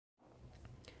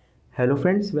Hello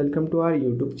friends, welcome to our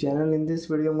YouTube channel. In this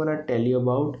video I'm gonna tell you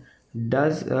about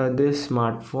does this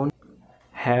smartphone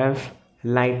have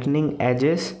lightning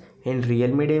edges in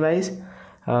Realme device.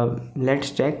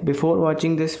 Let's check. Before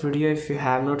watching this video, if you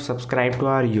have not subscribed to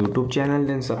our YouTube channel,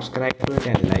 then subscribe to it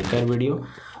and like our video.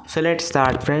 So let's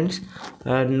start friends.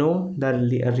 No, the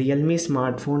Realme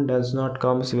smartphone does not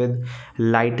comes with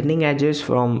lightning edges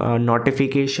from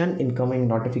notification, incoming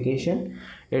notification.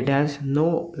 It has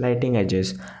no lighting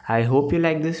edges. I hope you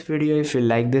like this video. If you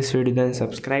like this video, then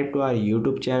subscribe to our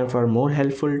YouTube channel for more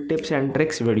helpful tips and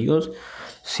tricks videos.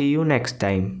 See you next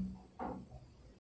time.